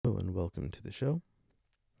welcome to the show.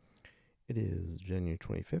 It is January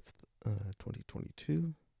 25th,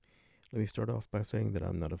 2022. Let me start off by saying that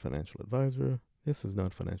I'm not a financial advisor. This is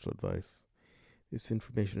not financial advice. This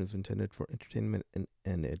information is intended for entertainment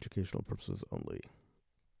and educational purposes only.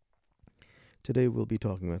 Today we'll be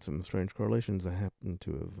talking about some strange correlations I happen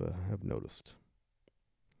to have noticed.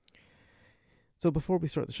 So before we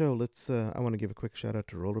start the show, I want to give a quick shout out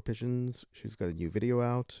to Roller Pigeons. She's got a new video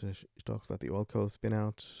out. She talks about the OilCo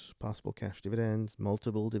spinout, possible cash dividends,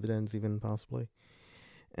 multiple dividends even possibly,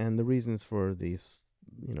 and the reasons for these,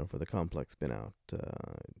 for the complex spinout.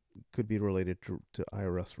 Could be related to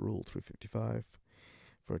IRS Rule 355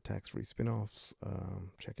 for tax-free spinoffs.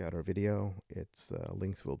 Check out our video. Its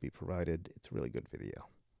links will be provided. It's a really good video.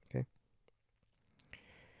 Okay.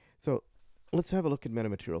 So let's have a look at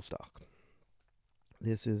metamaterial stock.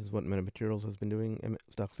 This is what metamaterials has been doing,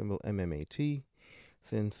 stock symbol MMAT,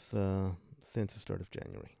 since the start of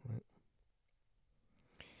January, right?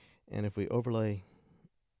 And if we overlay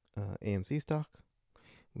AMC stock,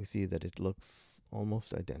 we see that it looks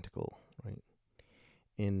almost identical, right?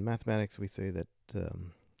 In mathematics, we say that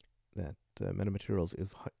metamaterials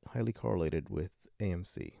is highly correlated with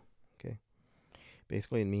AMC. Okay,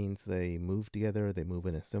 basically it means they move together, they move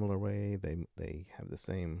in a similar way, they have the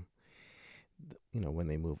same. When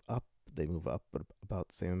they move up about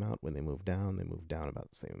the same amount. When they move down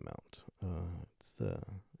about the same amount.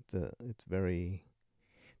 It's very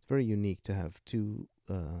unique to have two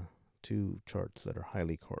charts that are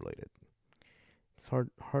highly correlated. It's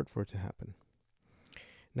hard for it to happen.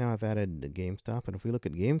 Now I've added the GameStop, and if we look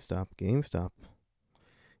at GameStop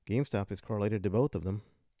is correlated to both of them,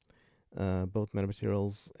 both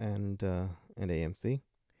metamaterials and AMC.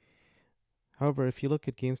 However, if you look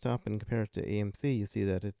at GameStop and compare it to AMC, you see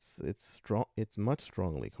that it's strong. It's much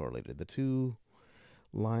strongly correlated. The two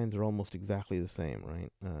lines are almost exactly the same,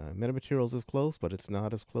 right? Metamaterials is close, but it's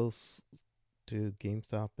not as close to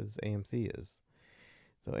GameStop as AMC is.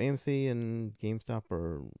 So AMC and GameStop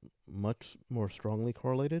are much more strongly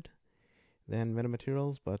correlated than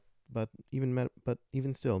metamaterials, but even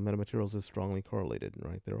still, metamaterials is strongly correlated,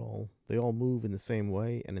 right? They all move in the same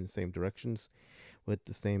way and in the same directions with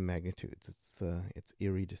the same magnitudes. It's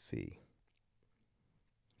eerie to see.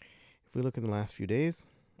 If we look in the last few days,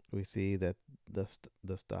 we see that the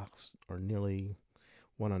stocks are nearly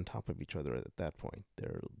one on top of each other at that point.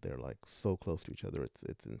 They're like so close to each other.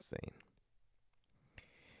 It's insane.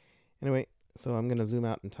 Anyway, so I'm going to zoom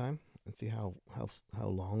out in time and see how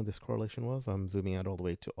long this correlation was. I'm zooming out all the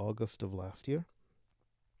way to August of last year.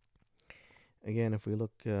 Again, if we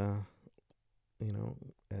look,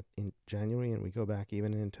 in January and we go back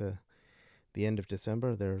even into the end of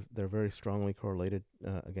December, they're very strongly correlated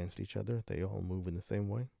against each other. They all move in the same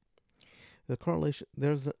way. The correlation,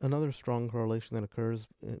 there's another strong correlation that occurs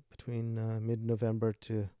between mid-November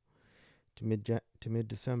to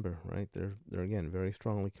mid-December, right? They're again very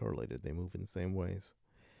strongly correlated. They move in the same ways.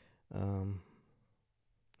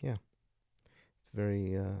 It's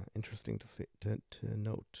very interesting to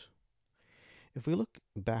note. If we look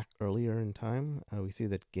back earlier in time, we see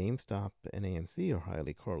that GameStop and AMC are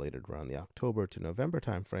highly correlated around the October to November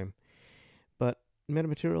timeframe, but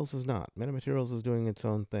metamaterials is not. Metamaterials is doing its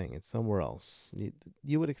own thing. It's somewhere else.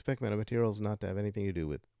 You would expect metamaterials not to have anything to do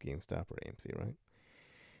with GameStop or AMC, right?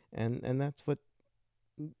 And that's what,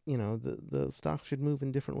 the stock should move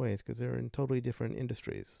in different ways because they're in totally different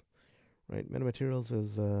industries, right? Metamaterials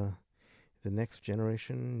is the next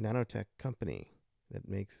generation nanotech company that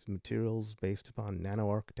makes materials based upon nano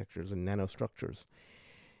architectures and nanostructures.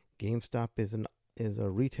 GameStop is a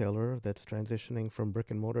retailer that's transitioning from brick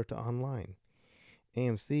and mortar to online.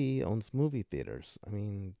 AMC owns movie theaters. I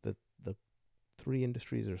mean, the three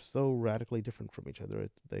industries are so radically different from each other.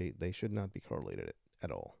 They should not be correlated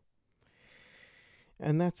at all.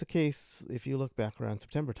 And that's the case if you look back around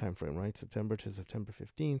September timeframe, right? September to September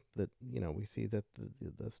 15th, that, we see that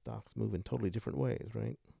the stocks move in totally different ways,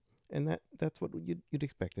 right? And that's what you'd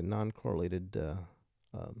expect in non-correlated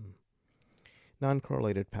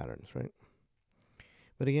patterns, right?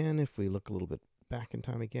 But again, if we look a little bit back in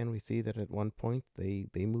time again, we see that at one point they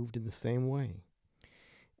moved in the same way.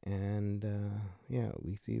 And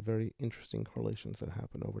we see very interesting correlations that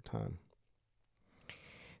happen over time.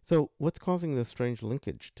 So what's causing this strange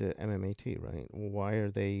linkage to MMAT, right? Why are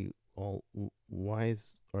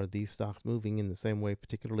these stocks moving in the same way,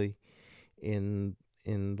 particularly in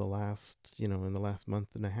the last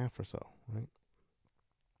month and a half or so, right?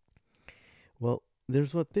 Well,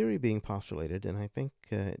 there's a theory being postulated, and I think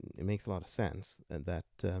it makes a lot of sense, that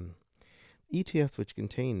ETFs which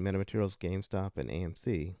contain metamaterials, GameStop, and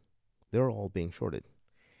AMC, they're all being shorted.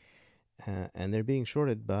 and they're being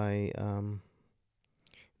shorted by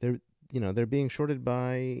they're being shorted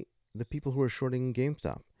by the people who are shorting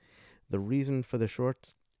GameStop. The reason for the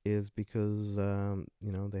shorts is because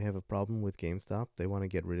they have a problem with GameStop. They want to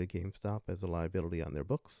get rid of GameStop as a liability on their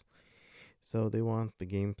books. So they want the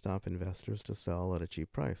GameStop investors to sell at a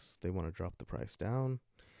cheap price. They want to drop the price down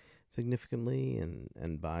significantly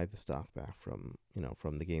and buy the stock back from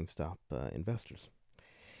the GameStop investors.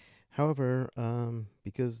 However,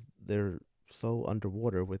 because they're so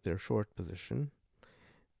underwater with their short position,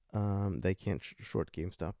 they can't short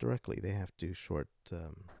GameStop directly. They have to short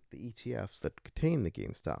the ETFs that contain the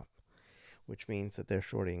GameStop, which means that they're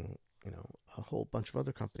shorting a whole bunch of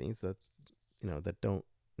other companies that that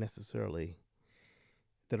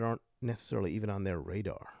aren't necessarily even on their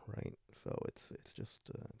radar, right? So it's just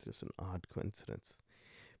an odd coincidence.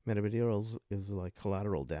 Metamaterials is like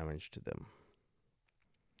collateral damage to them.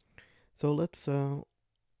 So let's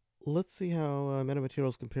see how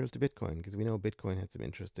metamaterials compares to Bitcoin, because we know Bitcoin had some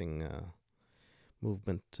interesting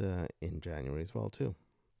movement in January as well too.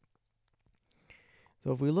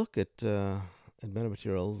 So if we look at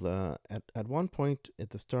metamaterials, at one point at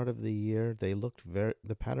the start of the year,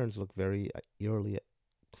 the patterns look very eerily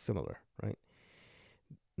similar, right?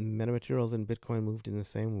 Metamaterials and Bitcoin moved in the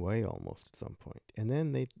same way almost at some point, and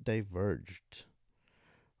then they diverged,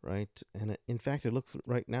 right? And in fact, it looks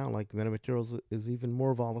right now like metamaterials is even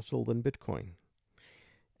more volatile than Bitcoin.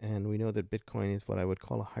 And we know that Bitcoin is what I would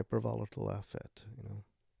call a hyper volatile asset,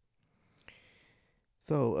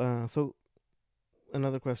 So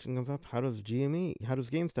another question comes up: how does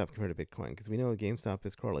GameStop compare to Bitcoin? Because we know GameStop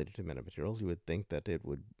is correlated to metamaterials. You would think that it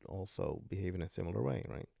would also behave in a similar way,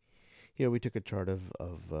 right? Here we took a chart of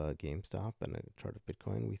GameStop and a chart of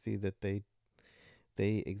Bitcoin. We see that they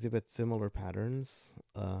exhibit similar patterns,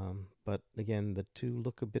 but again, the two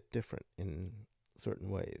look a bit different in certain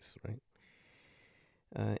ways, right?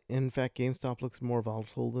 In fact, GameStop looks more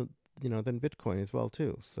volatile than Bitcoin as well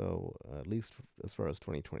too. So at least as far as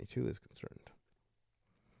 2022 is concerned.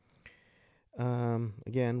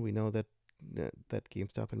 Again, we know that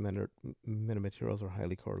GameStop and metamaterials are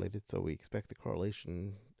highly correlated, so we expect the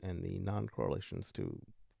correlation and the non-correlations to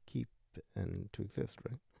keep and to exist,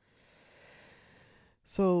 right?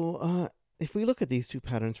 So if we look at these two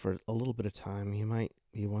patterns for a little bit of time, you might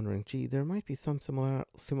be wondering, gee, there might be some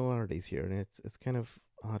similarities here, and it's kind of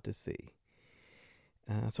odd to see.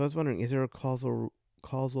 So I was wondering, is there a causal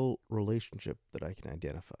relationship that I can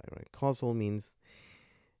identify, right? Causal means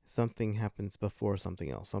something happens before something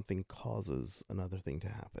else. Something causes another thing to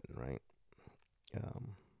happen, right?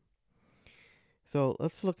 So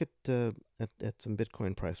let's look at some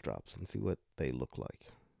Bitcoin price drops and see what they look like.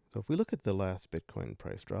 So if we look at the last Bitcoin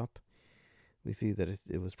price drop, we see that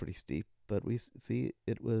it was pretty steep, but we see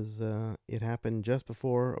it happened just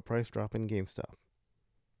before a price drop in GameStop.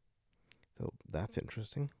 So that's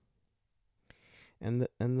interesting. And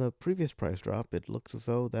the previous price drop, it looks as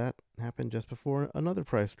though that happened just before another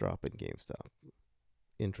price drop in GameStop.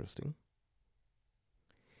 Interesting.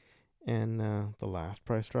 And the last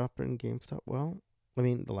price drop in GameStop,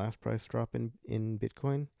 the last price drop in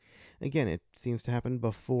Bitcoin, again, it seems to happen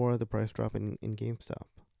before the price drop in GameStop.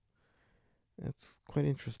 That's quite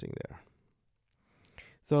interesting there.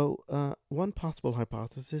 So one possible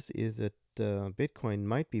hypothesis is that Bitcoin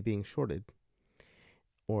might be being shorted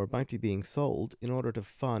or might be being sold in order to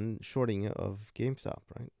fund shorting of GameStop,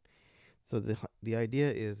 right? So the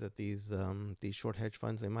idea is that these short hedge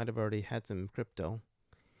funds, they might have already had some crypto,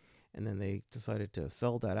 and then they decided to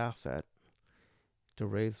sell that asset to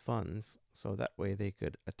raise funds, so that way they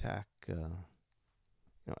could attack GameStop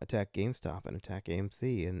and attack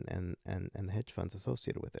AMC and the hedge funds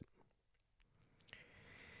associated with it.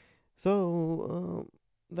 So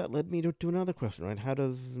that led me to another question, right? How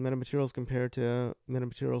does metamaterials compare to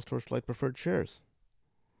metamaterials Torchlight preferred shares?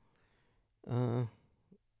 Do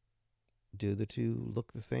the two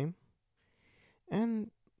look the same?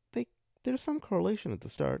 And there's some correlation at the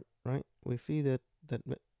start, right? We see that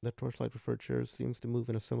Torchlight preferred shares seems to move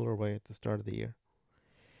in a similar way at the start of the year.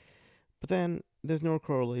 But then there's no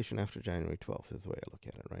correlation after January 12th is the way I look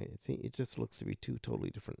at it, right? It just looks to be two totally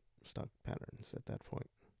different stock patterns at that point.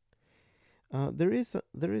 There is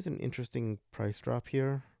an interesting price drop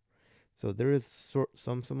here. So there is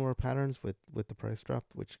some similar patterns with the price drop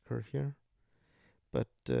which occur here. But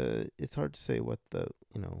it's hard to say what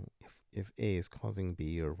if A is causing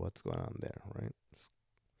B or what's going on there, right? It's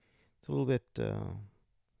a little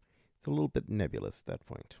bit nebulous at that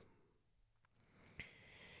point.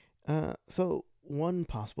 So one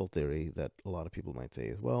possible theory that a lot of people might say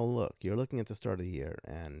is, well, look, you're looking at the start of the year,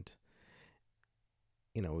 and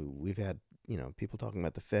we've had people talking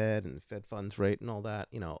about the Fed and the Fed funds rate and all that.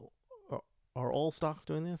 Are all stocks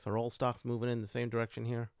doing this? Are all stocks moving in the same direction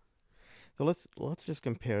here? So let's just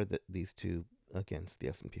compare these two against the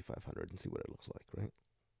S&P 500 and see what it looks like, right?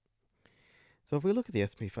 So if we look at the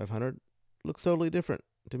S&P 500, it looks totally different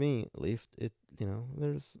to me, at least.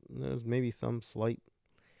 There's maybe some slight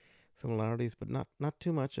similarities, but not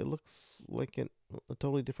too much. It looks like a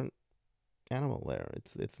totally different animal there.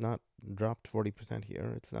 It's not dropped 40%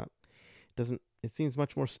 here. It seems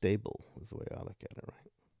much more stable is the way I look at it, right?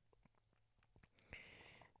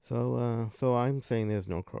 So I'm saying there's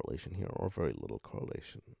no correlation here, or very little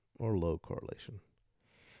correlation, or low correlation.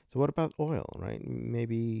 So what about oil, right?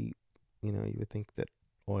 Maybe, you would think that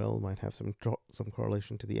oil might have some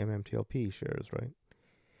correlation to the MMTLP shares, right?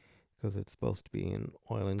 Because it's supposed to be an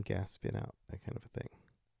oil and gas spin out, that kind of a thing.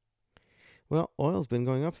 Well, oil's been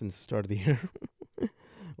going up since the start of the year.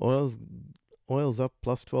 Oil's up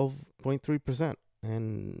plus 12.3%,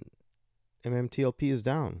 and MMTLP is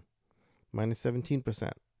down minus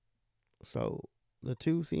 17%. So the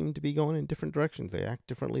two seem to be going in different directions. They act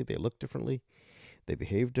differently, they look differently, they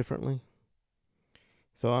behave differently.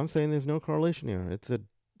 So I'm saying there's no correlation here. It's a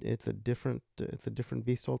different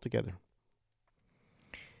beast altogether.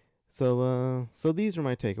 So these are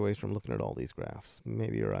my takeaways from looking at all these graphs.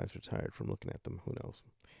 Maybe your eyes are tired from looking at them. Who knows?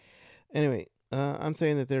 Anyway, I'm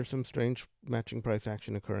saying that there's some strange matching price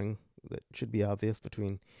action occurring that should be obvious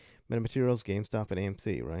between metamaterials, GameStop, and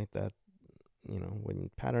AMC, right? That,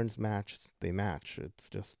 when patterns match, they match.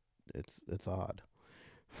 It's odd.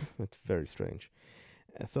 It's very strange.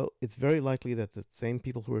 So it's very likely that the same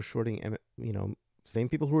people who are shorting,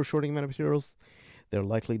 metamaterials, they're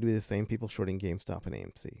likely to be the same people shorting GameStop and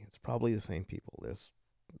AMC. It's probably the same people. There's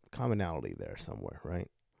commonality there somewhere,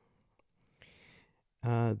 right?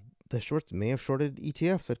 The shorts may have shorted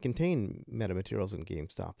ETFs that contain metamaterials and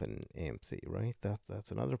GameStop and AMC, right?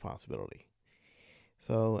 That's another possibility.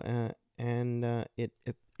 So, it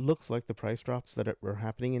looks like the price drops that were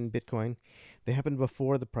happening in Bitcoin, they happened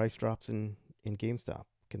before the price drops in GameStop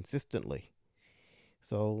consistently.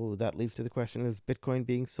 So that leads to the question, is Bitcoin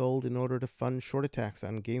being sold in order to fund short attacks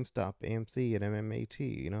on GameStop, AMC, and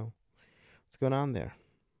MMAT? What's going on there?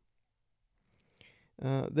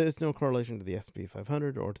 There's no correlation to the S&P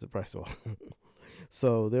 500 or to the price of oil.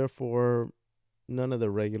 So therefore, none of the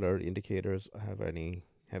regular indicators have any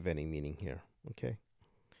meaning here, okay?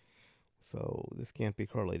 So this can't be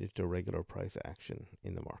correlated to regular price action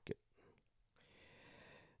in the market.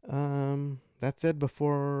 That said,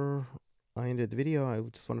 before I ended the video, I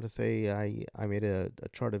just wanted to say I made a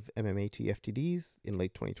chart of MMAT FTDs in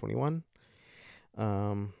late 2021.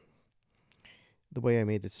 The way I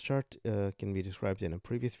made this chart can be described in a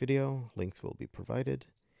previous video. Links will be provided.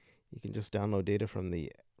 You can just download data from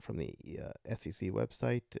the SEC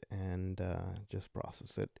website and just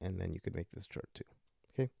process it, and then you could make this chart too.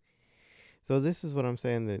 Okay. So this is what I'm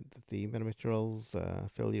saying that the metamaterials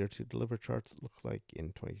failure to deliver charts looks like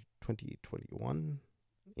in 2021,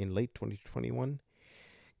 in late 2021,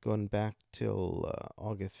 going back till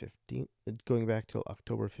August 15th, going back till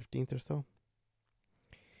October 15th or so.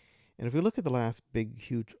 And if we look at the last big,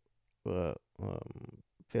 huge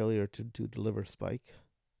failure to deliver spike,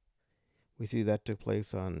 we see that took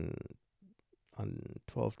place on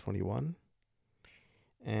 12/21.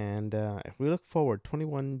 And if we look forward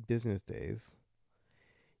 21 business days,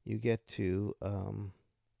 you get to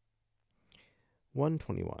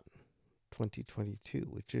 1/21/2022,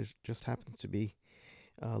 which just happens to be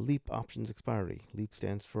LEAP options expiry. LEAP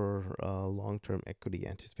stands for long-term equity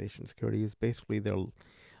anticipation securities. Basically, they're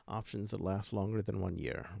options that last longer than 1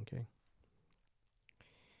 year. Okay.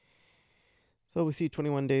 So we see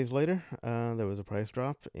 21 days later, there was a price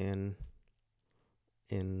drop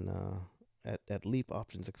at LEAP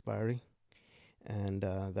options expiry, and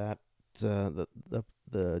the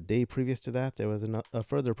day previous to that, there was a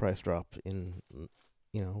further price drop in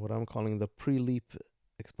what I'm calling the pre-LEAP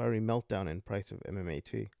expiry meltdown in price of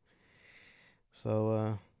MMAT.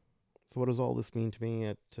 So what does all this mean to me?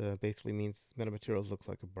 It basically means metamaterials looks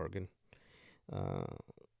like a bargain.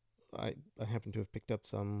 I happen to have picked up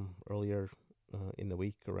some earlier in the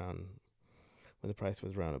week around when the price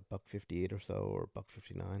was around $1.58 or so, or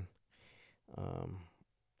 $1.59.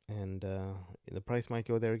 And the price might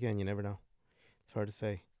go there again. You never know. It's hard to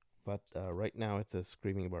say. But right now it's a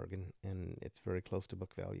screaming bargain, and it's very close to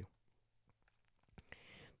book value.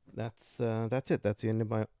 That's it. That's the end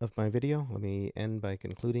of my video. Let me end by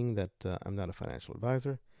concluding that I'm not a financial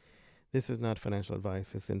advisor. This is not financial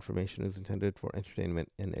advice. This information is intended for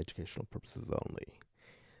entertainment and educational purposes only.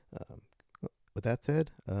 With that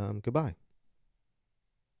said, goodbye.